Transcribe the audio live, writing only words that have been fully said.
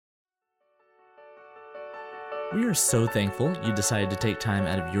We are so thankful you decided to take time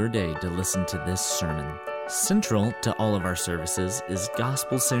out of your day to listen to this sermon. Central to all of our services is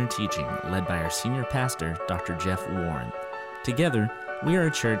gospel-centered teaching led by our senior pastor, Dr. Jeff Warren. Together, we are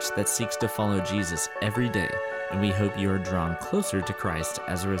a church that seeks to follow Jesus every day, and we hope you are drawn closer to Christ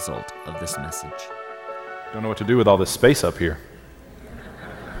as a result of this message. Don't know what to do with all this space up here.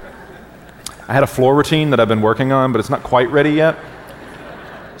 I had a floor routine that I've been working on, but it's not quite ready yet.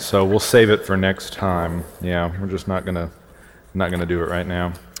 So we'll save it for next time. Yeah, we're just not gonna do it right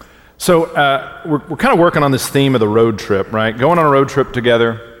now. So we're kind of working on this theme of the road trip, right? Going on a road trip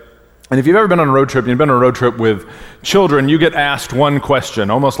together. And if you've ever been on a road trip, you've been on a road trip with children, you get asked one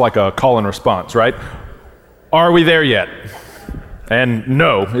question, almost like a call and response, right? Are we there yet? And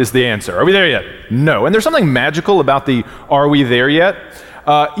no is the answer. Are we there yet? No. And there's something magical about the are we there yet?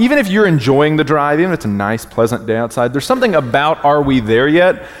 Even if you're enjoying the drive, even if it's a nice, pleasant day outside, there's something about are we there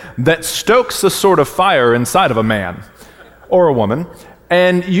yet that stokes a sort of fire inside of a man or a woman,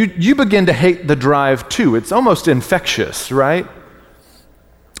 and you begin to hate the drive too. It's almost infectious, right?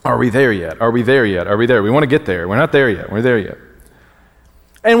 Are we there yet? Are we there yet? Are we there? We want to get there. We're not there yet. We're there yet.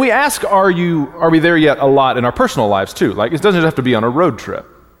 And we ask, are we there yet a lot in our personal lives too. Like, it doesn't have to be on a road trip.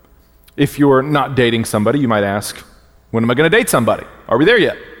 If you're not dating somebody, you might ask, when am I going to date somebody? Are we there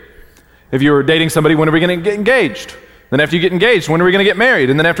yet? If you're dating somebody, when are we going to get engaged? Then after you get engaged, when are we going to get married?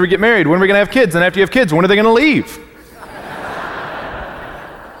 And then after we get married, when are we going to have kids? And after you have kids, when are they going to leave?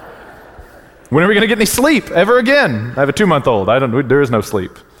 When are we going to get any sleep ever again? I have a 2-month-old. There is no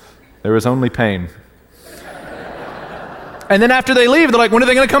sleep. There is only pain. And then after they leave, they're like, when are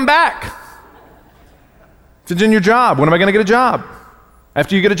they going to come back? If it's in your job, when am I going to get a job?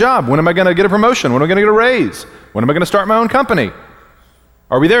 After you get a job, when am I going to get a promotion? When am I going to get a raise? When am I going to start my own company?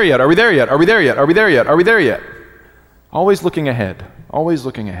 Are we there yet? Are we there yet? Are we there yet? Are we there yet? Are we there yet? Always looking ahead. Always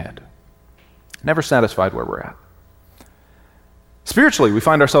looking ahead. Never satisfied where we're at. Spiritually, we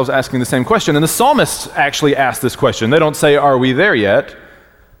find ourselves asking the same question, and the psalmists actually ask this question. They don't say, are we there yet?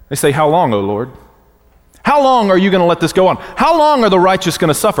 They say, how long, O Lord? How long are you going to let this go on? How long are the righteous going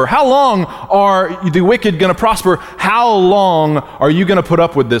to suffer? How long are the wicked going to prosper? How long are you going to put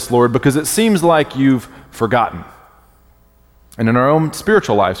up with this, Lord? Because it seems like you've forgotten. And in our own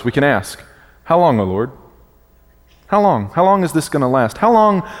spiritual lives, we can ask, how long, O Lord? How long? How long is this going to last? How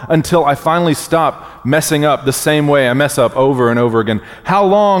long until I finally stop messing up the same way I mess up over and over again? How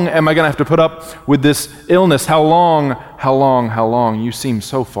long am I going to have to put up with this illness? How long? How long? How long? You seem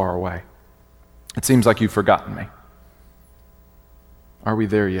so far away. It seems like you've forgotten me. Are we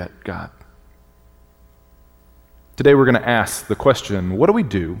there yet, God? Today we're going to ask the question, what do we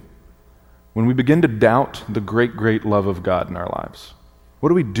do when we begin to doubt the great, great love of God in our lives? What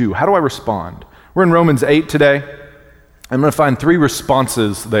do we do? How do I respond? We're in Romans 8 today. I'm going to find 3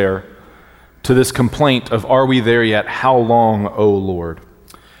 responses there to this complaint of are we there yet? How long, O Lord?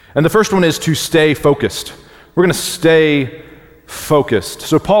 And the first one is to stay focused. We're going to stay focused.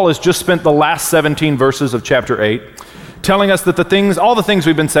 So Paul has just spent the last 17 verses of chapter 8 telling us that all the things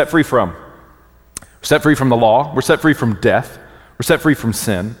we've been set free from. We're set free from the law. We're set free from death. We're set free from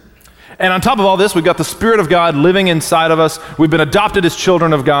sin. And on top of all this, we've got the Spirit of God living inside of us. We've been adopted as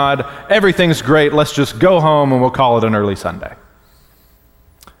children of God. Everything's great. Let's just go home and we'll call it an early Sunday.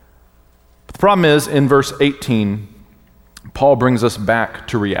 But the problem is, in verse 18, Paul brings us back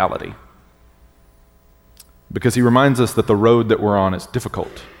to reality, because he reminds us that the road that we're on is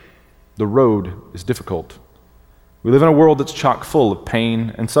difficult. The road is difficult. We live in a world that's chock full of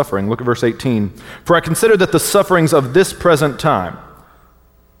pain and suffering. Look at verse 18. For I consider that the sufferings of this present time,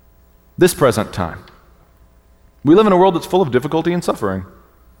 we live in a world that's full of difficulty and suffering.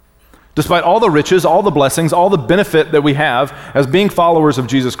 Despite all the riches, all the blessings, all the benefit that we have as being followers of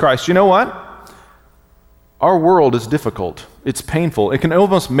Jesus Christ, you know what? Our world is difficult. It's painful. It can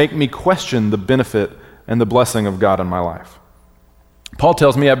almost make me question the benefit and the blessing of God in my life. Paul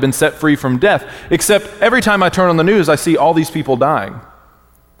tells me I've been set free from death, except every time I turn on the news, I see all these people dying.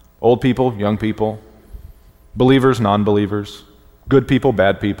 Old people, young people, believers, non-believers, good people,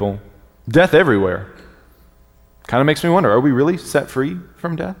 bad people, death everywhere. Kind of makes me wonder, are we really set free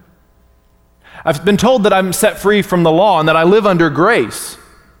from death? I've been told that I'm set free from the law and that I live under grace.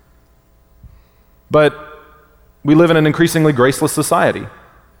 But we live in an increasingly graceless society.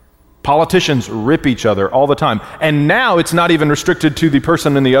 Politicians rip each other all the time. And now it's not even restricted to the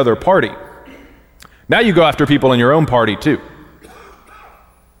person in the other party. Now you go after people in your own party too.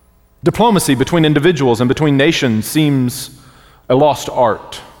 Diplomacy between individuals and between nations seems a lost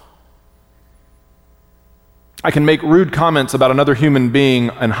art. I can make rude comments about another human being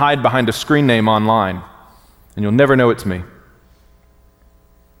and hide behind a screen name online, and you'll never know it's me.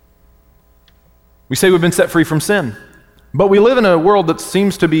 We say we've been set free from sin, but we live in a world that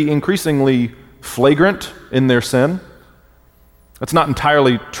seems to be increasingly flagrant in their sin. That's not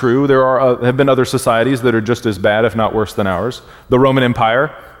entirely true. There have been other societies that are just as bad, if not worse than ours. The Roman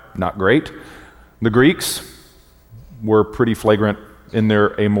Empire, not great. The Greeks were pretty flagrant in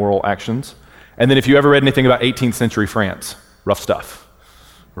their amoral actions. And then if you ever read anything about 18th century France, rough stuff.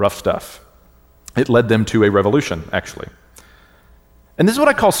 Rough stuff. It led them to a revolution, actually. And this is what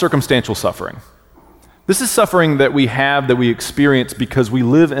I call circumstantial suffering. This is suffering that we have, that we experience because we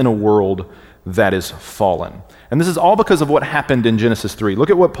live in a world that is fallen. And this is all because of what happened in Genesis 3. Look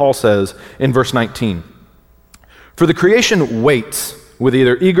at what Paul says in verse 19. For the creation waits with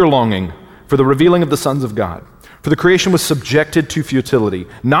either eager longing for the revealing of the sons of God. For the creation was subjected to futility,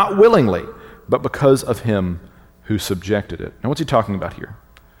 not willingly, but because of him who subjected it. Now what's he talking about here?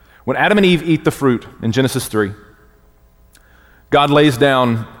 When Adam and Eve eat the fruit in Genesis 3, God lays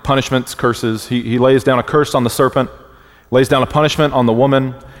down punishments, curses. He lays down a curse on the serpent, lays down a punishment on the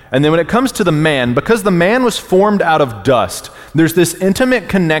woman. And then when it comes to the man, because the man was formed out of dust, there's this intimate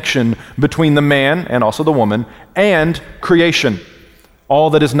connection between the man and also the woman and creation,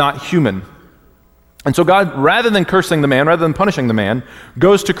 all that is not human. And so God, rather than cursing the man, rather than punishing the man,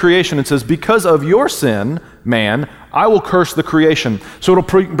 goes to creation and says, because of your sin, man, I will curse the creation. So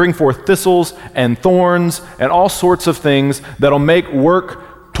it'll bring forth thistles and thorns and all sorts of things that'll make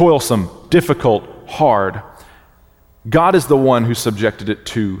work toilsome, difficult, hard. God is the one who subjected it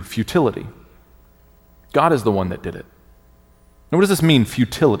to futility. God is the one that did it. Now, what does this mean,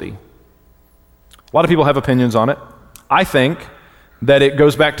 futility? A lot of people have opinions on it. I think that it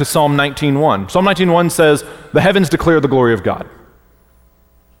goes back to Psalm 19:1. Psalm 19:1 says, the heavens declare the glory of God.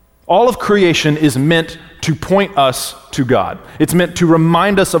 All of creation is meant to point us to God. It's meant to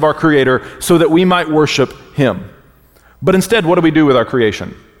remind us of our Creator so that we might worship Him. But instead, what do we do with our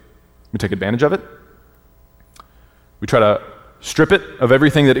creation? We take advantage of it. We try to strip it of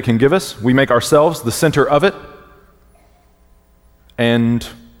everything that it can give us. We make ourselves the center of it. And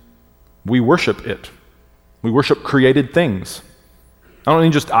we worship it. We worship created things. Not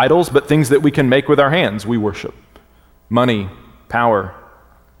only just idols, but things that we can make with our hands, we worship. Money, power,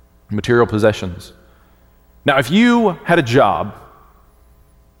 material possessions. Now, if you had a job,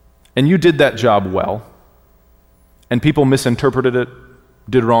 and you did that job well, and people misinterpreted it,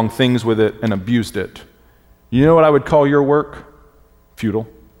 did wrong things with it, and abused it, you know what I would call your work? Futile.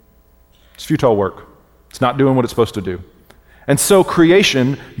 It's futile work. It's not doing what it's supposed to do. And so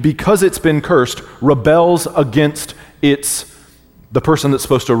creation, because it's been cursed, rebels against the person that's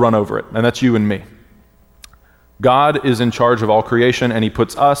supposed to run over it, and that's you and me. God is in charge of all creation, and He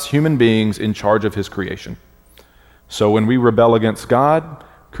puts us, human beings, in charge of His creation. So when we rebel against God,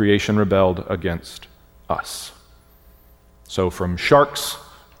 creation rebelled against us. So from sharks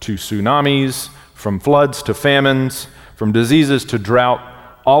to tsunamis, from floods to famines, from diseases to drought,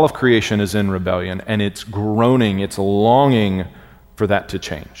 all of creation is in rebellion, and it's groaning, it's longing for that to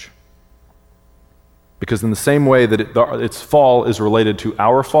change. Because in the same way that its fall is related to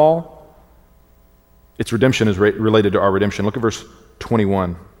our fall, its redemption is related to our redemption. Look at verse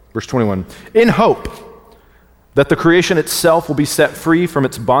 21. Verse 21. In hope that the creation itself will be set free from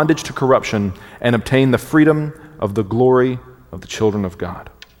its bondage to corruption and obtain the freedom of the glory of the children of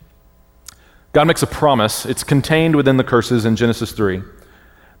God. God makes a promise, it's contained within the curses in Genesis 3,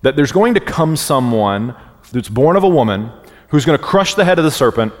 that there's going to come someone that's born of a woman who's going to crush the head of the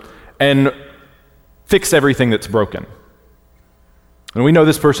serpent and fix everything that's broken. And we know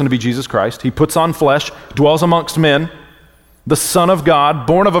this person to be Jesus Christ. He puts on flesh, dwells amongst men, the Son of God,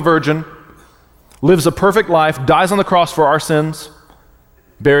 born of a virgin, lives a perfect life, dies on the cross for our sins,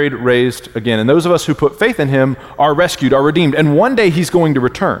 buried, raised again. And those of us who put faith in Him are rescued, are redeemed. And one day He's going to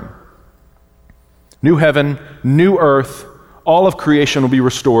return. New heaven, new earth, all of creation will be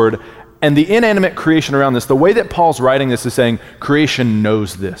restored. And the inanimate creation around this, the way that Paul's writing this is saying, creation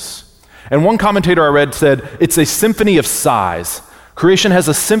knows this. And one commentator I read said, it's a symphony of sighs. Creation has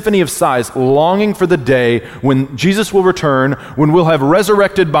a symphony of sighs, longing for the day when Jesus will return, when we'll have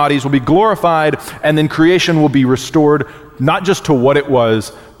resurrected bodies, will be glorified, and then creation will be restored, not just to what it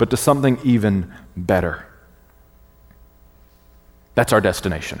was, but to something even better. That's our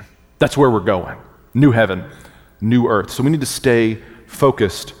destination. That's where we're going. New heaven, new earth. So we need to stay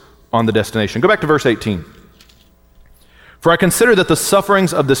focused on the destination. Go back to verse 18. For I consider that the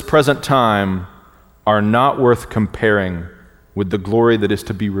sufferings of this present time are not worth comparing with the glory that is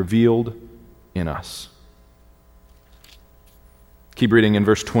to be revealed in us. Keep reading in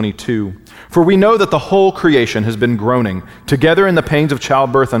verse 22. For we know that the whole creation has been groaning together in the pains of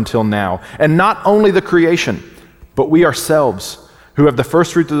childbirth until now. And not only the creation, but we ourselves, who have the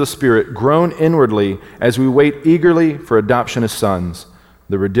first fruits of the Spirit, groan inwardly as we wait eagerly for adoption as sons,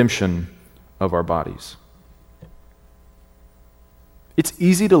 the redemption of our bodies. It's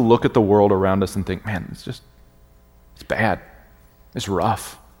easy to look at the world around us and think, man, it's bad. It's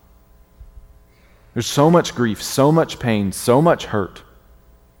rough. There's so much grief, so much pain, so much hurt.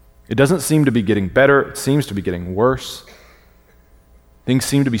 It doesn't seem to be getting better. It seems to be getting worse. Things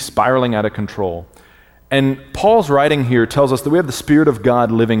seem to be spiraling out of control. And Paul's writing here tells us that we have the Spirit of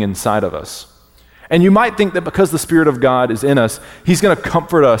God living inside of us. And you might think that because the Spirit of God is in us, he's going to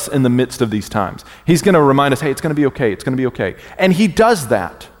comfort us in the midst of these times. He's going to remind us, hey, it's going to be okay, it's going to be okay. And he does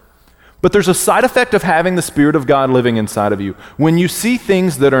that. But there's a side effect of having the Spirit of God living inside of you. When you see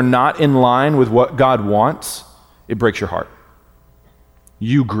things that are not in line with what God wants, it breaks your heart.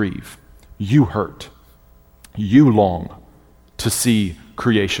 You grieve. You hurt. You long to see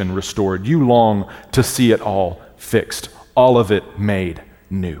creation restored. You long to see it all fixed, all of it made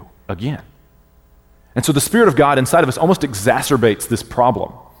new again. And so the Spirit of God inside of us almost exacerbates this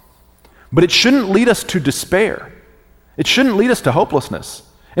problem. But it shouldn't lead us to despair. It shouldn't lead us to hopelessness.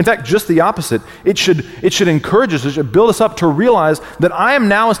 In fact, just the opposite. It should encourage us, it should build us up to realize that I am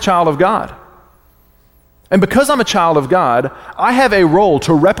now a child of God. And because I'm a child of God, I have a role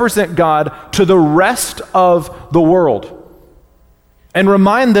to represent God to the rest of the world and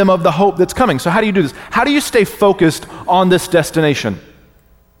remind them of the hope that's coming. So how do you do this? How do you stay focused on this destination?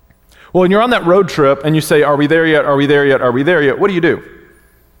 Well, when you're on that road trip and you say, are we there yet? Are we there yet? Are we there yet? What do?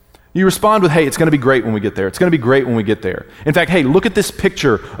 You respond with, hey, it's going to be great when we get there. It's going to be great when we get there. In fact, hey, look at this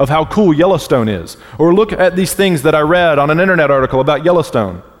picture of how cool Yellowstone is. Or look at these things that I read on an internet article about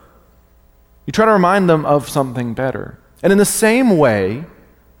Yellowstone. You try to remind them of something better. And in the same way,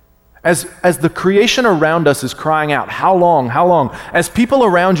 as the creation around us is crying out, how long, as people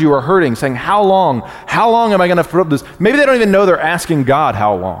around you are hurting, saying, how long am I going to put up this? Maybe they don't even know they're asking God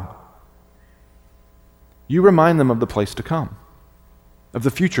how long. You remind them of the place to come, of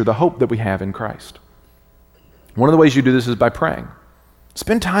the future, the hope that we have in Christ. One of the ways you do this is by praying.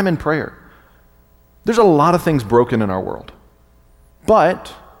 Spend time in prayer. There's a lot of things broken in our world,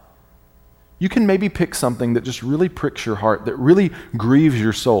 but you can maybe pick something that just really pricks your heart, that really grieves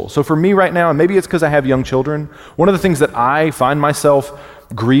your soul. So for me right now, and maybe it's because I have young children, one of the things that I find myself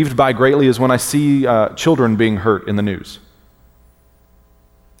grieved by greatly is when I see children being hurt in the news.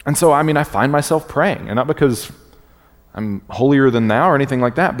 And so, I find myself praying, and not because I'm holier than thou or anything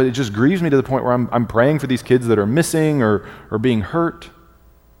like that, but it just grieves me to the point where I'm praying for these kids that are missing or being hurt.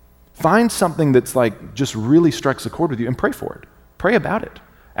 Find something that's like just really strikes a chord with you and pray for it. Pray about it.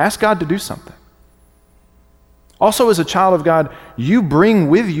 Ask God to do something. Also, as a child of God, you bring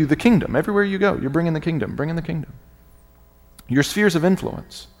with you the kingdom. Everywhere you go, you're bringing the kingdom. Bring in the kingdom. Your spheres of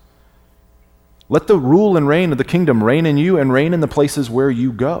influence. Let the rule and reign of the kingdom reign in you and reign in the places where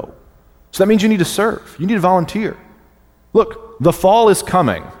you go. So that means you need to serve. You need to volunteer. Look, the fall is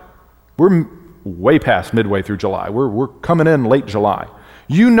coming. We're way past midway through July. We're coming in late July.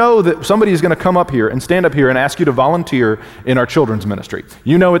 You know that somebody is going to come up here and stand up here and ask you to volunteer in our children's ministry.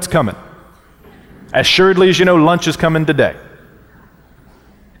 You know it's coming. As assuredly as you know lunch is coming today.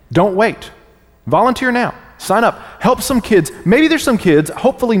 Don't wait. Volunteer now. Sign up. Help some kids. Maybe there's some kids,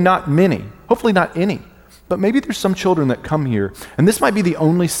 hopefully not many, hopefully not any, but maybe there's some children that come here and this might be the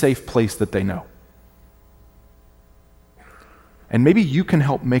only safe place that they know. And maybe you can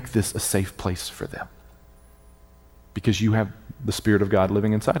help make this a safe place for them because you have the Spirit of God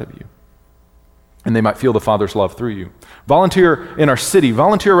living inside of you. And they might feel the Father's love through you. Volunteer in our city.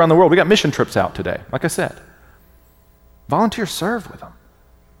 Volunteer around the world. We got mission trips out today, like I said. Volunteer, serve with them.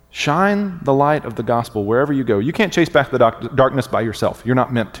 Shine the light of the gospel wherever you go. You can't chase back the darkness by yourself. You're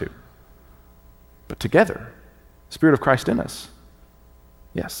not meant to. But together, Spirit of Christ in us.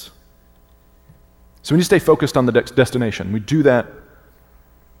 Yes. So we need to stay focused on the destination. We do that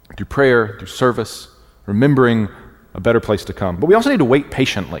through prayer, through service, remembering a better place to come. But we also need to wait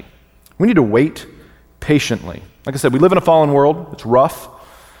patiently. We need to wait patiently. Like I said, we live in a fallen world. It's rough.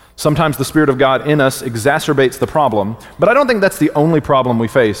 Sometimes the Spirit of God in us exacerbates the problem, but I don't think that's the only problem we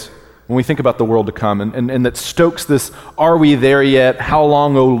face when we think about the world to come and that stokes this, are we there yet? How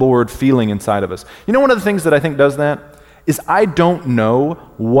long, O Lord, feeling inside of us. You know, one of the things that I think does that is I don't know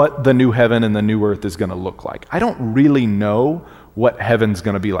what the new heaven and the new earth is going to look like. I don't really know what heaven's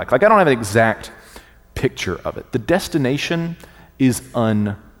going to be like. Like, I don't have an exact picture of it. The destination is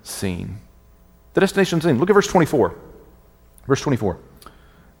unseen. The destination is unseen. Look at verse 24. Verse 24.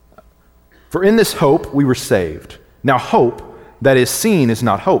 For in this hope we were saved. Now hope that is seen is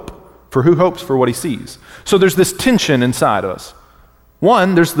not hope, for who hopes for what he sees? So there's this tension inside of us.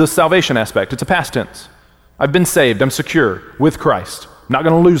 One, there's the salvation aspect. It's a past tense. I've been saved. I'm secure with Christ. I'm not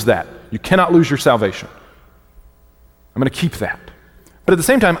going to lose that. You cannot lose your salvation. I'm going to keep that. But at the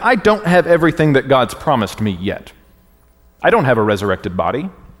same time, I don't have everything that God's promised me yet. I don't have a resurrected body.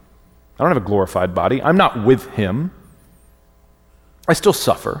 I don't have a glorified body. I'm not with him. I still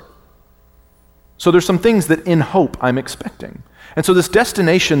suffer. So there's some things that in hope I'm expecting. And so this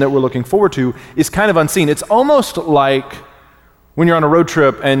destination that we're looking forward to is kind of unseen. It's almost like when you're on a road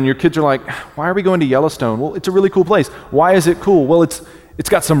trip and your kids are like, why are we going to Yellowstone? Well, it's a really cool place. Why is it cool? Well, it's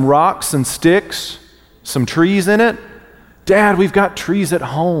got some rocks and sticks, some trees in it. Dad, we've got trees at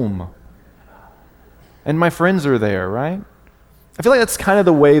home. And my friends are there, right? I feel like that's kind of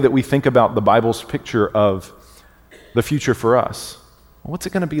the way that we think about the Bible's picture of the future for us. Well, what's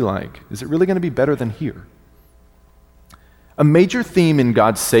it going to be like? Is it really going to be better than here? A major theme in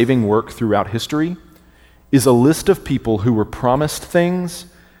God's saving work throughout history is a list of people who were promised things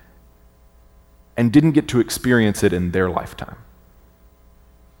and didn't get to experience it in their lifetime.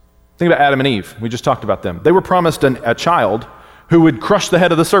 Think about Adam and Eve. We just talked about them. They were promised a child who would crush the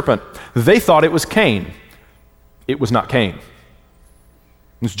head of the serpent. They thought it was Cain. It was not Cain.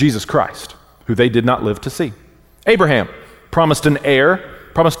 It was Jesus Christ, who they did not live to see. Abraham promised an heir,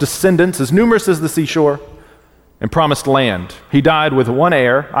 promised descendants as numerous as the seashore, and promised land. He died with one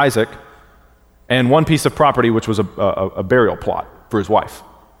heir, Isaac, and one piece of property, which was a burial plot for his wife.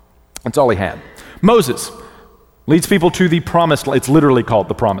 That's all he had. Moses leads people to the promised land. It's literally called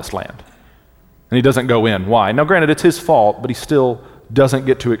the promised land. And he doesn't go in. Why? Now, granted, it's his fault, but he still doesn't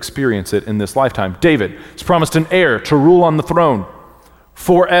get to experience it in this lifetime. David is promised an heir to rule on the throne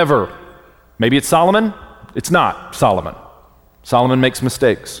forever. Maybe it's Solomon. It's not Solomon. Solomon makes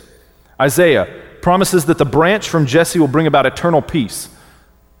mistakes. Isaiah promises that the branch from Jesse will bring about eternal peace.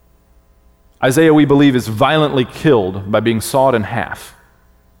 Isaiah, we believe, is violently killed by being sawed in half.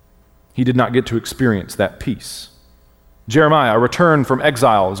 He did not get to experience that peace. Jeremiah, a return from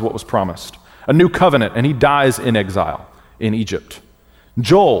exile is what was promised. A new covenant, and he dies in exile in Egypt.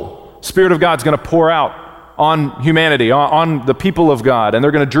 Joel, Spirit of God's going to pour out on humanity, on the people of God, and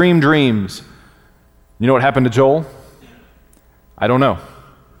they're going to dream dreams. You know what happened to Joel? I don't know.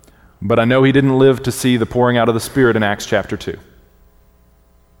 But I know he didn't live to see the pouring out of the Spirit in Acts chapter 2.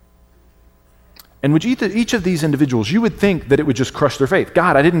 And with each of these individuals, you would think that it would just crush their faith.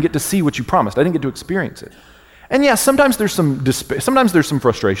 God, I didn't get to see what you promised. I didn't get to experience it. And yeah, sometimes there's some despair, sometimes there's some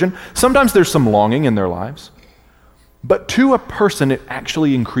frustration, sometimes there's some longing in their lives. But to a person, it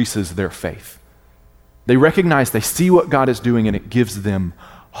actually increases their faith. They recognize, they see what God is doing, and it gives them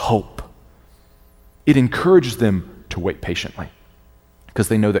hope. It encourages them to wait patiently because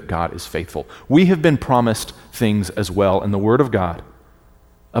they know that God is faithful. We have been promised things as well in the Word of God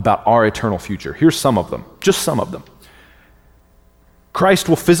about our eternal future. Here's some of them, just some of them. Christ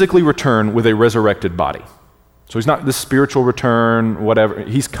will physically return with a resurrected body. So he's not this spiritual return, whatever.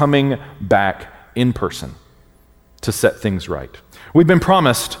 He's coming back in person to set things right. We've been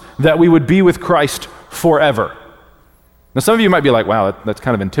promised that we would be with Christ forever. Now, some of you might be like, wow, that's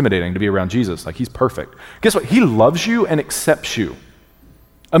kind of intimidating to be around Jesus. Like, he's perfect. Guess what? He loves you and accepts you.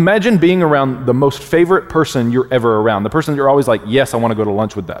 Imagine being around the most favorite person you're ever around, the person that you're always like, yes, I want to go to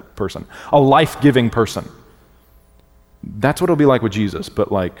lunch with that person, a life-giving person. That's what it'll be like with Jesus, but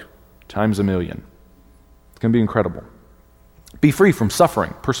like times a million. It's going to be incredible. Be free from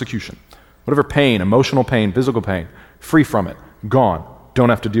suffering, persecution, whatever pain, emotional pain, physical pain, free from it, gone, don't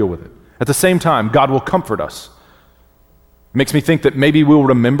have to deal with it. At the same time, God will comfort us. It makes me think that maybe we'll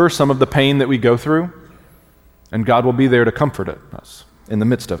remember some of the pain that we go through, and God will be there to comfort us in the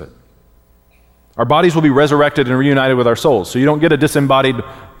midst of it. Our bodies will be resurrected and reunited with our souls, so you don't get a disembodied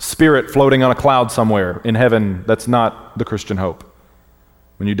spirit floating on a cloud somewhere in heaven. That's not the Christian hope.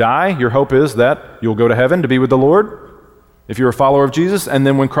 When you die, your hope is that you'll go to heaven to be with the Lord, if you're a follower of Jesus, and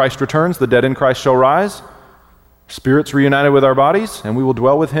then when Christ returns, the dead in Christ shall rise, spirits reunited with our bodies, and we will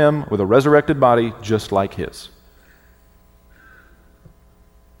dwell with him with a resurrected body just like his.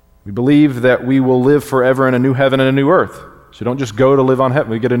 We believe that we will live forever in a new heaven and a new earth. So don't just go to live on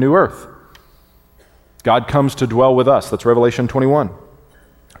heaven, we get a new earth. God comes to dwell with us. That's Revelation 21.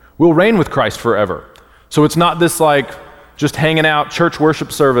 We'll reign with Christ forever. So it's not this like just hanging out church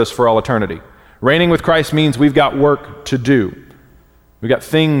worship service for all eternity. Reigning with Christ means we've got work to do. We've got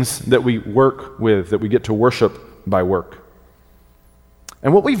things that we work with, that we get to worship by work.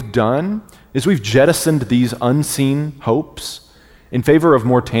 And what we've done is we've jettisoned these unseen hopes in favor of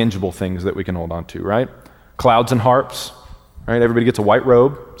more tangible things that we can hold on to, right? Clouds and harps, right? Everybody gets a white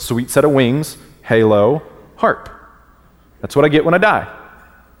robe, sweet set of wings, halo, harp. That's what I get when I die.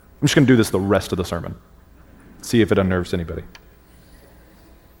 I'm just going to do this the rest of the sermon. See if it unnerves anybody.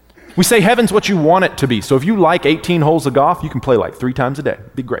 We say heaven's what you want it to be. So if you like 18 holes of golf, you can play like 3 times a day.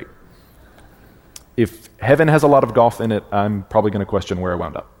 It'd be great. If heaven has a lot of golf in it, I'm probably going to question where I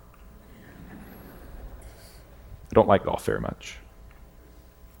wound up. I don't like golf very much.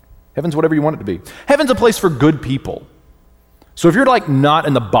 Heaven's whatever you want it to be. Heaven's a place for good people. So if you're like not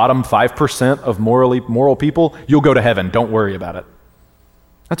in the bottom 5% of moral people, you'll go to heaven. Don't worry about it.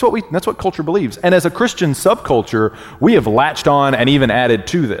 That's what culture believes. And as a Christian subculture, we have latched on and even added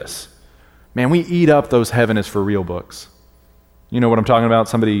to this. Man, we eat up those heaven is for real books. You know what I'm talking about?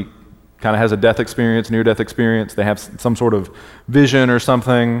 Somebody kind of has a death experience, near-death experience. They have some sort of vision or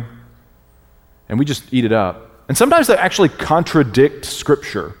something, and we just eat it up. And sometimes they actually contradict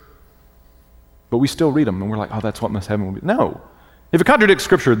Scripture, but we still read them, and we're like, oh, that's what heaven will be. No. If it contradicts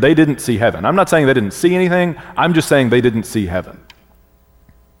Scripture, they didn't see heaven. I'm not saying they didn't see anything. I'm just saying they didn't see heaven.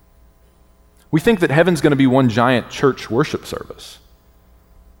 We think that heaven's going to be one giant church worship service.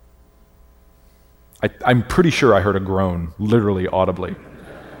 I'm pretty sure I heard a groan, literally audibly.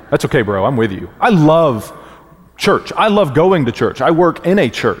 That's okay, bro. I'm with you. I love church. I love going to church. I work in a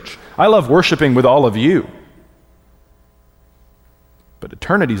church. I love worshiping with all of you. But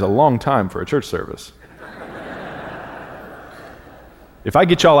eternity's a long time for a church service. If I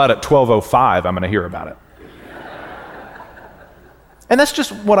get y'all out at 12:05, I'm going to hear about it. And that's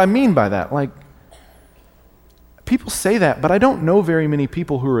just what I mean by that. Like, people say that, but I don't know very many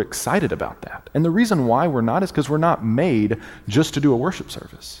people who are excited about that. And the reason why we're not is because we're not made just to do a worship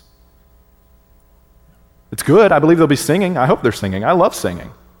service. It's good. I believe they'll be singing. I hope they're singing. I love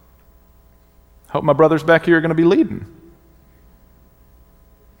singing. I hope my brothers back here are going to be leading.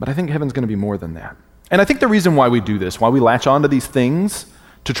 But I think heaven's going to be more than that. And I think the reason why we do this, why we latch onto these things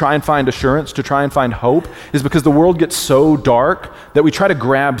to try and find assurance, to try and find hope, is because the world gets so dark that we try to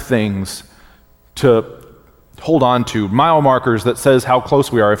grab things to hold on to, mile markers that says how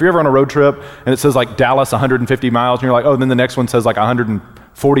close we are. If you're ever on a road trip and it says like Dallas 150 miles and you're like, oh, then the next one says like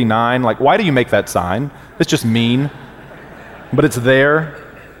 149, like why do you make that sign? It's just mean, but it's there.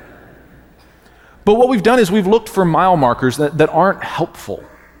 But what we've done is we've looked for mile markers that aren't helpful.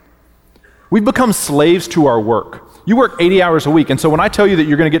 We've become slaves to our work. You work 80 hours a week, and so when I tell you that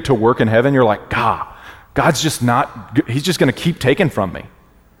you're going to get to work in heaven, you're like, God's just not, he's just going to keep taking from me.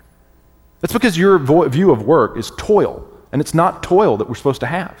 That's because your view of work is toil, and it's not toil that we're supposed to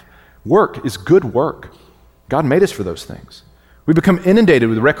have. Work is good work. God made us for those things. We become inundated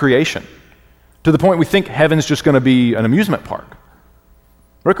with recreation to the point we think heaven's just going to be an amusement park.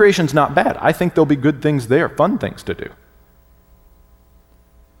 Recreation's not bad. I think there'll be good things there, fun things to do.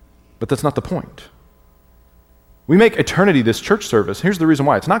 But that's not the point. We make eternity this church service. Here's the reason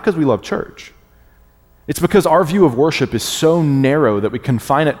why. It's not because we love church. It's because our view of worship is so narrow that we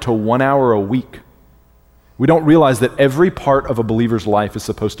confine it to 1 hour a week. We don't realize that every part of a believer's life is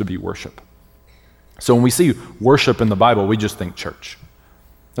supposed to be worship. So when we see worship in the Bible, we just think church.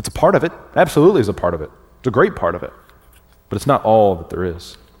 That's a part of it. Absolutely is a part of it. It's a great part of it. But it's not all that there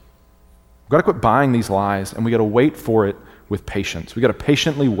is. We've got to quit buying these lies, and we've got to wait for it with patience. We've got to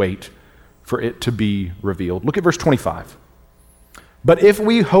patiently wait for it to be revealed. Look at verse 25. But if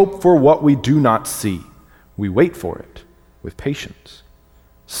we hope for what we do not see, we wait for it with patience.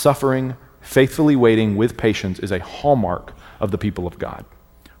 Suffering, faithfully waiting with patience is a hallmark of the people of God.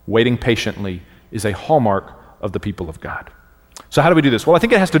 Waiting patiently is a hallmark of the people of God. So how do we do this? Well, I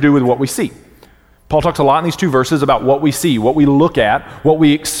think it has to do with what we see. Paul talks a lot in these 2 verses about what we see, what we look at, what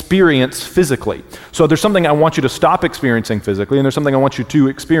we experience physically. So there's something I want you to stop experiencing physically, and there's something I want you to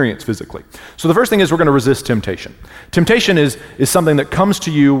experience physically. So the first thing is we're going to resist temptation. Temptation is something that comes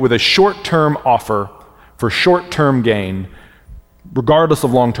to you with a short-term offer for short-term gain, regardless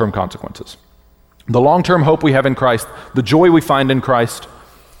of long-term consequences. The long-term hope we have in Christ, the joy we find in Christ,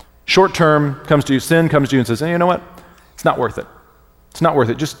 short-term comes to you, sin comes to you and says, hey, you know what? It's not worth it. It's not worth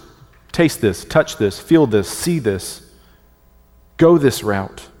it. Just taste this, touch this, feel this, see this. Go this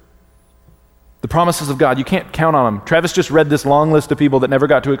route. The promises of God, you can't count on them. Travis just read this long list of people that never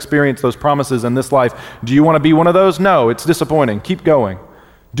got to experience those promises in this life. Do you want to be one of those? No, it's disappointing. Keep going.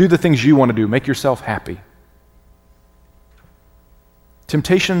 Do the things you want to do. Make yourself happy.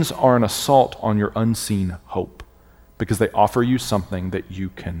 Temptations are an assault on your unseen hope because they offer you something that you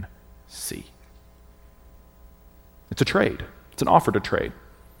can see. It's a trade. It's an offer to trade.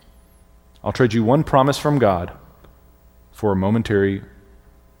 I'll trade you one promise from God for a momentary,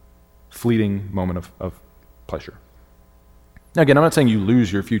 fleeting moment of pleasure. Now again, I'm not saying you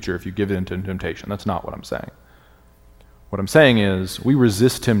lose your future if you give in to temptation. That's not what I'm saying. What I'm saying is we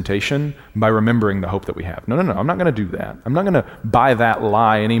resist temptation by remembering the hope that we have. No, I'm not going to do that. I'm not going to buy that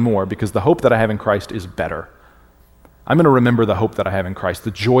lie anymore because the hope that I have in Christ is better. I'm going to remember the hope that I have in Christ,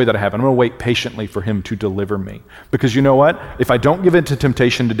 the joy that I have. I'm going to wait patiently for him to deliver me. Because you know what? If I don't give in to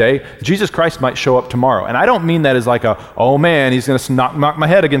temptation today, Jesus Christ might show up tomorrow. And I don't mean that as like oh man, he's going to knock my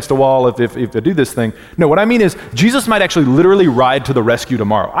head against a wall if I do this thing. No, what I mean is Jesus might actually literally ride to the rescue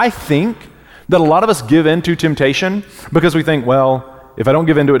tomorrow. I think that a lot of us give in to temptation because we think, well, if I don't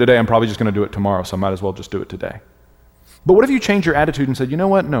give in to it today, I'm probably just going to do it tomorrow, so I might as well just do it today. But what if you change your attitude and said, you know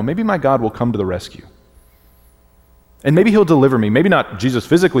what? No, maybe my God will come to the rescue. And maybe he'll deliver me. Maybe not Jesus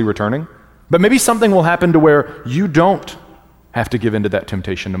physically returning, but maybe something will happen to where you don't have to give in to that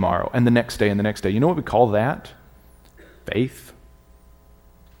temptation tomorrow and the next day and the next day. You know what we call that? Faith.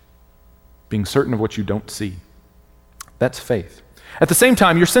 Being certain of what you don't see. That's faith. At the same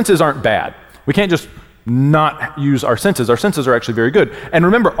time, your senses aren't bad. We can't just not use our senses. Our senses are actually very good. And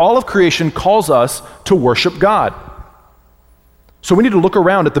remember, all of creation calls us to worship God. So we need to look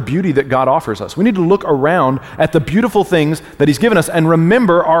around at the beauty that God offers us. We need to look around at the beautiful things that he's given us and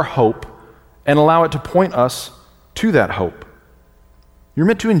remember our hope and allow it to point us to that hope. You're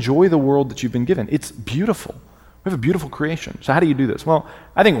meant to enjoy the world that you've been given. It's beautiful. We have a beautiful creation. So how do you do this? Well,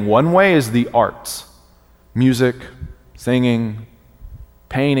 I think one way is the arts. Music, singing,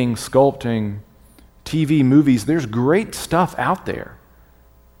 painting, sculpting, TV, movies. There's great stuff out there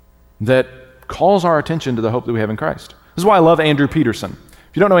that calls our attention to the hope that we have in Christ. This is why I love Andrew Peterson.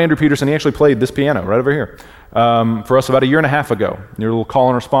 If you don't know Andrew Peterson, he actually played this piano right over here for us about 1.5 years ago. Your little call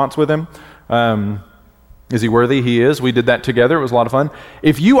and response with him. Is he worthy? He is. We did that together. It was a lot of fun.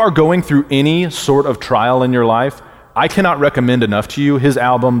 If you are going through any sort of trial in your life, I cannot recommend enough to you his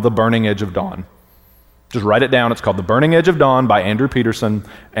album, The Burning Edge of Dawn. Just write it down. It's called The Burning Edge of Dawn by Andrew Peterson,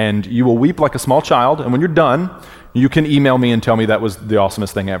 and you will weep like a small child, and when you're done, you can email me and tell me that was the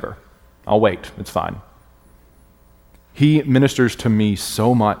awesomest thing ever. I'll wait. It's fine. He ministers to me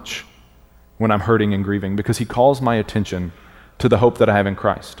so much when I'm hurting and grieving because he calls my attention to the hope that I have in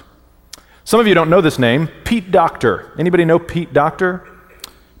Christ. Some of you don't know this name, Pete Docter. Anybody know Pete Docter?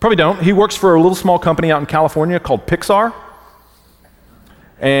 Probably don't. He works for a little small company out in California called Pixar.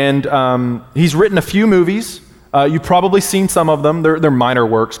 And he's written a few movies. You've probably seen some of them. They're minor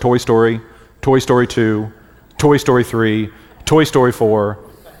works, Toy Story, Toy Story 2, Toy Story 3, Toy Story 4,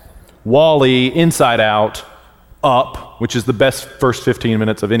 WALL-E, Inside Out, Up, which is the best first 15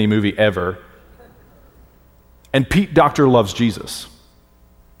 minutes of any movie ever. And Pete Docter loves Jesus.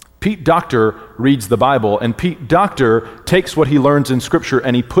 Pete Docter reads the Bible, and Pete Docter takes what he learns in Scripture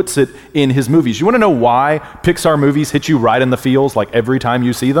and he puts it in his movies. You want to know why Pixar movies hit you right in the feels like every time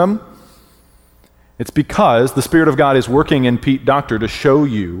you see them? It's because the Spirit of God is working in Pete Docter to show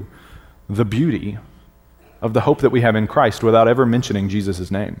you the beauty of the hope that we have in Christ without ever mentioning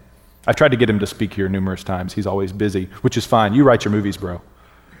Jesus' name. I've tried to get him to speak here numerous times. He's always busy, which is fine. You write your movies, bro.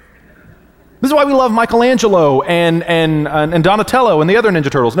 This is why we love Michelangelo and Donatello and the other Ninja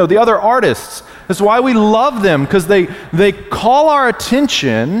Turtles. No, the other artists. This is why we love them, because they call our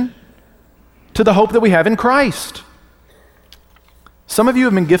attention to the hope that we have in Christ. Some of you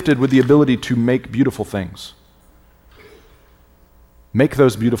have been gifted with the ability to make beautiful things. Make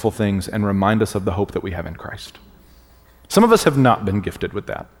those beautiful things and remind us of the hope that we have in Christ. Some of us have not been gifted with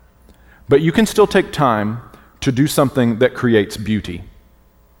that. But you can still take time to do something that creates beauty.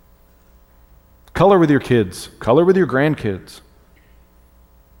 Color with your kids. Color with your grandkids.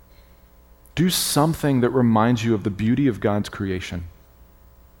 Do something that reminds you of the beauty of God's creation.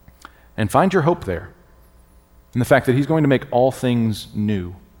 And find your hope there in the fact that he's going to make all things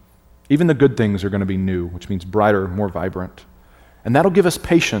new. Even the good things are going to be new, which means brighter, more vibrant. And that'll give us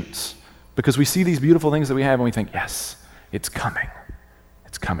patience because we see these beautiful things that we have and we think, yes, it's coming.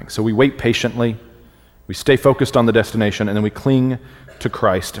 It's coming. So we wait patiently, we stay focused on the destination, and then we cling to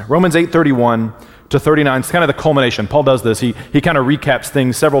Christ. Romans 8:31 to 39 is kind of the culmination. Paul does this. He kind of recaps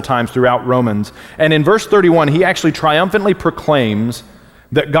things several times throughout Romans. And in verse 31, he actually triumphantly proclaims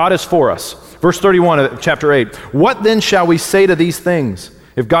that God is for us. Verse 31 of chapter 8, "What then shall we say to these things?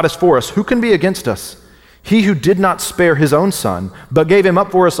 If God is for us, who can be against us? He who did not spare his own son, but gave him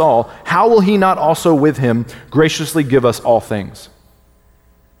up for us all, how will he not also with him graciously give us all things?"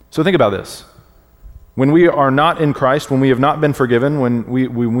 So think about this. When we are not in Christ, when we have not been forgiven, when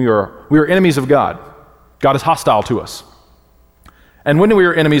we are enemies of God, God is hostile to us. And when we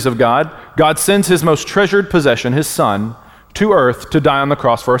are enemies of God, God sends his most treasured possession, his son, to earth to die on the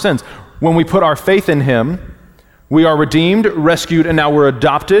cross for our sins. When we put our faith in him, we are redeemed, rescued, and now we're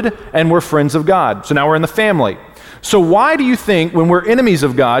adopted, and we're friends of God. So now we're in the family. So why do you think when we're enemies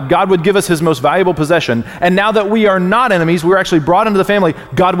of God, God would give us his most valuable possession, and now that we are not enemies, we're actually brought into the family,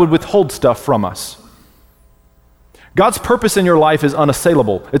 God would withhold stuff from us? God's purpose in your life is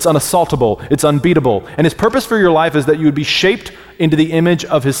unassailable, it's unassaultable, it's unbeatable. And his purpose for your life is that you would be shaped into the image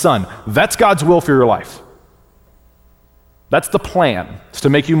of his Son. That's God's will for your life. That's the plan, is to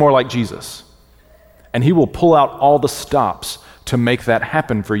make you more like Jesus. And he will pull out all the stops to make that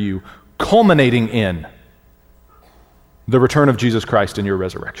happen for you, culminating in the return of Jesus Christ in your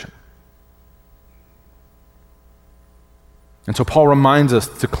resurrection. And so Paul reminds us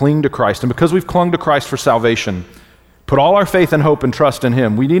to cling to Christ. And because we've clung to Christ for salvation, put all our faith and hope and trust in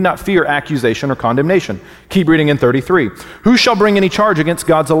him, we need not fear accusation or condemnation. Keep reading in 33. Who shall bring any charge against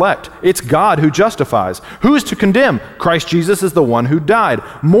God's elect? It's God who justifies. Who is to condemn? Christ Jesus is the one who died.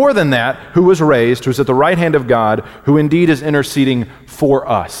 More than that, who was raised, who is at the right hand of God, who indeed is interceding for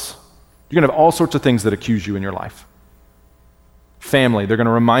us. You're going to have all sorts of things that accuse you in your life. Family, they're going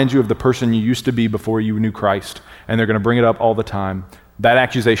to remind you of the person you used to be before you knew Christ, and they're going to bring it up all the time. That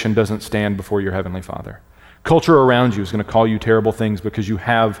accusation doesn't stand before your Heavenly Father. Culture around you is going to call you terrible things because you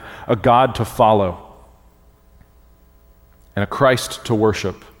have a God to follow and a Christ to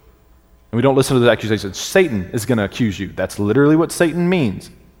worship. And we don't listen to the accusations. Satan is going to accuse you. That's literally what Satan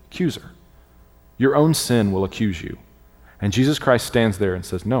means, accuser. Your own sin will accuse you. And Jesus Christ stands there and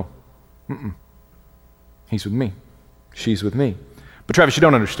says, no, he's with me. She's with me. But Travis, you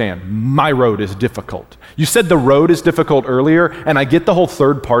don't understand. My road is difficult. You said the road is difficult earlier, and I get the whole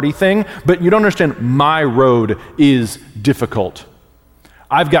third party thing, but you don't understand. My road is difficult.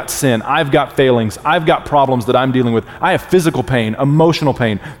 I've got sin. I've got failings. I've got problems that I'm dealing with. I have physical pain, emotional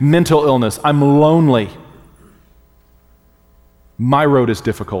pain, mental illness. I'm lonely. My road is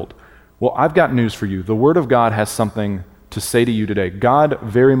difficult. Well, I've got news for you. The Word of God has something to say to you today. God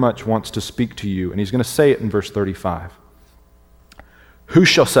very much wants to speak to you, and he's going to say it in verse 35. Who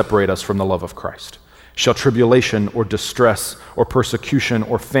shall separate us from the love of Christ? Shall tribulation or distress or persecution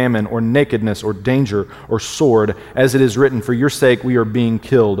or famine or nakedness or danger or sword, as it is written, for your sake we are being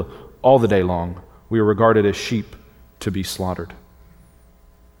killed all the day long. We are regarded as sheep to be slaughtered.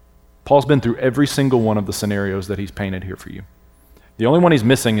 Paul's been through every single one of the scenarios that he's painted here for you. The only one he's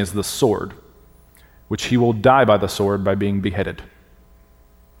missing is the sword, which he will die by the sword by being beheaded.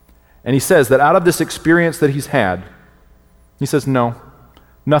 And he says that out of this experience that he's had, he says, no,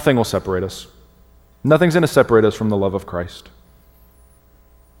 nothing will separate us. Nothing's going to separate us from the love of Christ.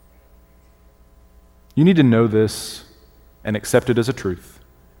 You need to know this and accept it as a truth.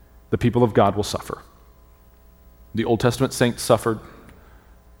 The people of God will suffer. The Old Testament saints suffered.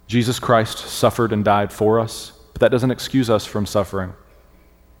 Jesus Christ suffered and died for us, but that doesn't excuse us from suffering.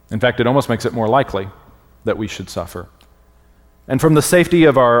 In fact, it almost makes it more likely that we should suffer. And from the safety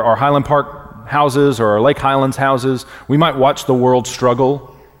of our Highland Park houses or our Lake Highlands houses, we might watch the world struggle.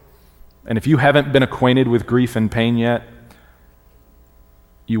 And if you haven't been acquainted with grief and pain yet,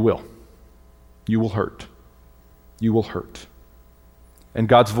 you will. You will hurt. You will hurt. And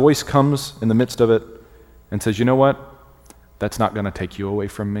God's voice comes in the midst of it and says, you know what? That's not going to take you away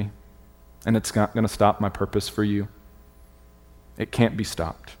from me. And it's not going to stop my purpose for you. It can't be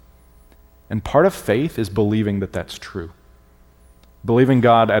stopped. And part of faith is believing that that's true. Believing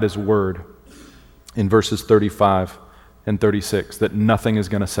God at his word in verses 35 and 36, that nothing is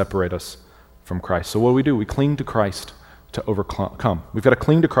going to separate us from Christ. So what do? We cling to Christ to overcome. We've got to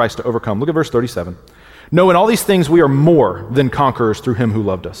cling to Christ to overcome. Look at verse 37. No, in all these things we are more than conquerors through him who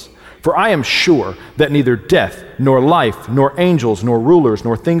loved us. For I am sure that neither death, nor life, nor angels, nor rulers,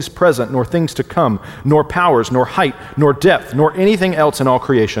 nor things present, nor things to come, nor powers, nor height, nor depth, nor anything else in all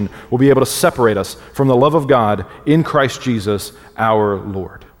creation will be able to separate us from the love of God in Christ Jesus our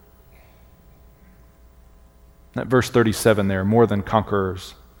Lord. That verse 37 there, more than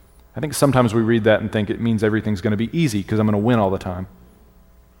conquerors. I think sometimes we read that and think it means everything's going to be easy because I'm going to win all the time.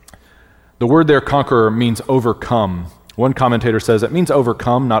 The word there, conqueror, means overcome. One commentator says it means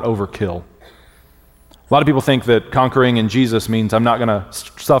overcome, not overkill. A lot of people think that conquering in Jesus means I'm not going to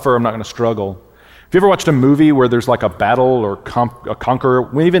suffer, I'm not going to struggle. Have you ever watched a movie where there's like a battle or a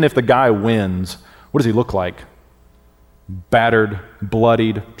conqueror? Even if the guy wins, what does he look like? Battered,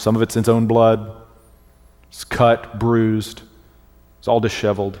 bloodied, some of it's his own blood. It's cut, bruised, it's all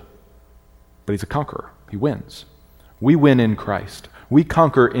disheveled. But he's a conqueror. He wins. We win in Christ. We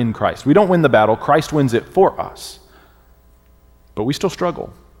conquer in Christ. We don't win the battle. Christ wins it for us. But we still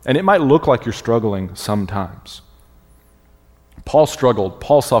struggle. And it might look like you're struggling sometimes. Paul struggled.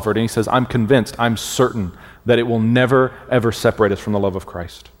 Paul suffered. And he says, I'm convinced, I'm certain that it will never, ever separate us from the love of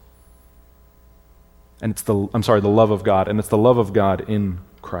Christ. And it's the love of God. And it's the love of God in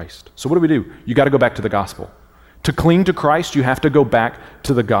Christ. So what do? You got to go back to the gospel. To cling to Christ, you have to go back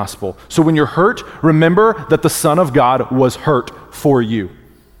to the gospel. So when you're hurt, remember that the Son of God was hurt for you.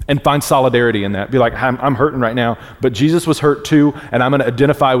 and find solidarity in that. Be like, I'm hurting right now, but Jesus was hurt too, and I'm going to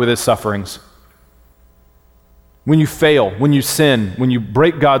identify with his sufferings. When you fail, when you sin, when you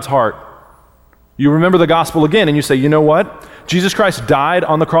break God's heart, you remember the gospel again and you say, you know what? Jesus Christ died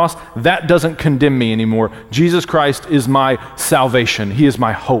on the cross. That doesn't condemn me anymore. Jesus Christ is my salvation. He is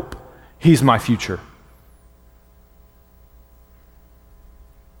my hope. He's my future.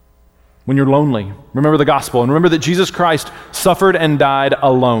 When you're lonely, remember the gospel and remember that Jesus Christ suffered and died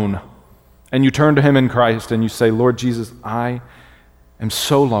alone. And you turn to him in Christ and you say, Lord Jesus, I am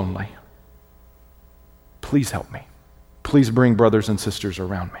so lonely. Please help me. Please bring brothers and sisters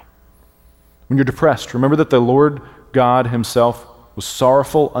around me. When you're depressed, remember that the Lord God himself was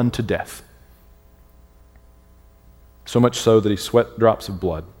sorrowful unto death. So much so that he sweat drops of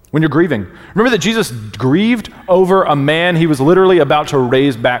blood. When you're grieving, remember that Jesus grieved over a man he was literally about to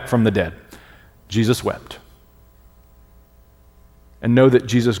raise back from the dead. Jesus wept. And know that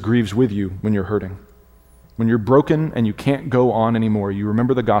Jesus grieves with you when you're hurting. When you're broken and you can't go on anymore, you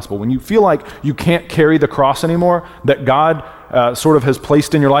remember the gospel. When you feel like you can't carry the cross anymore, that God sort of has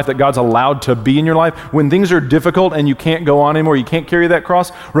placed in your life, that God's allowed to be in your life, when things are difficult and you can't go on anymore, you can't carry that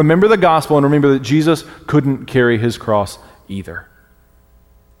cross, remember the gospel and remember that Jesus couldn't carry his cross either.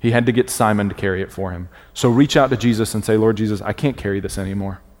 He had to get Simon to carry it for him. So reach out to Jesus and say, Lord Jesus, I can't carry this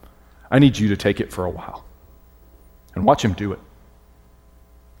anymore. I need you to take it for a while. And watch him do it.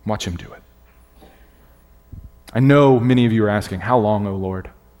 Watch him do it. I know many of you are asking, how long, O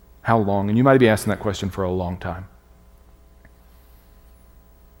Lord? How long? And you might be asking that question for a long time.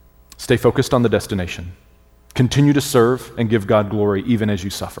 Stay focused on the destination. Continue to serve and give God glory even as you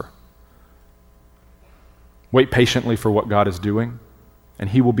suffer. Wait patiently for what God is doing, and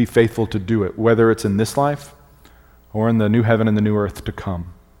he will be faithful to do it, whether it's in this life or in the new heaven and the new earth to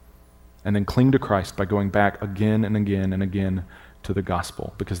come. And then cling to Christ by going back again and again and again to the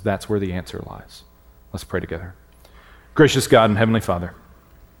gospel, because that's where the answer lies. Let's pray together. Gracious God and Heavenly Father,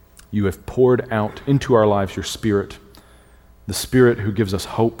 you have poured out into our lives your Spirit, the Spirit who gives us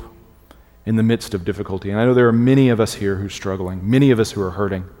hope in the midst of difficulty. And I know there are many of us here who are struggling, many of us who are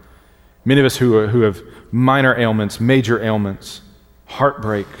hurting, many of us who have minor ailments, major ailments,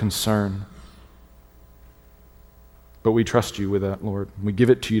 heartbreak, concern. But we trust you with that, Lord. We give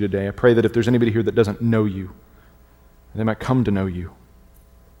it to you today. I pray that if there's anybody here that doesn't know you, they might come to know you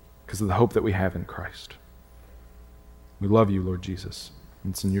because of the hope that we have in Christ. We love you, Lord Jesus.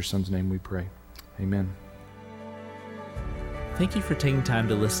 And it's in your Son's name we pray. Amen. Thank you for taking time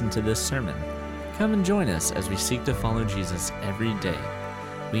to listen to this sermon. Come and join us as we seek to follow Jesus every day.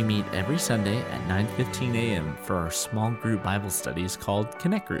 We meet every Sunday at 9:15 a.m. for our small group Bible studies called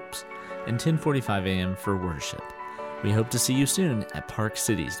Connect Groups and 10:45 a.m. for worship. We hope to see you soon at Park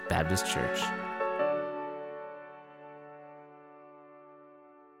Cities Baptist Church.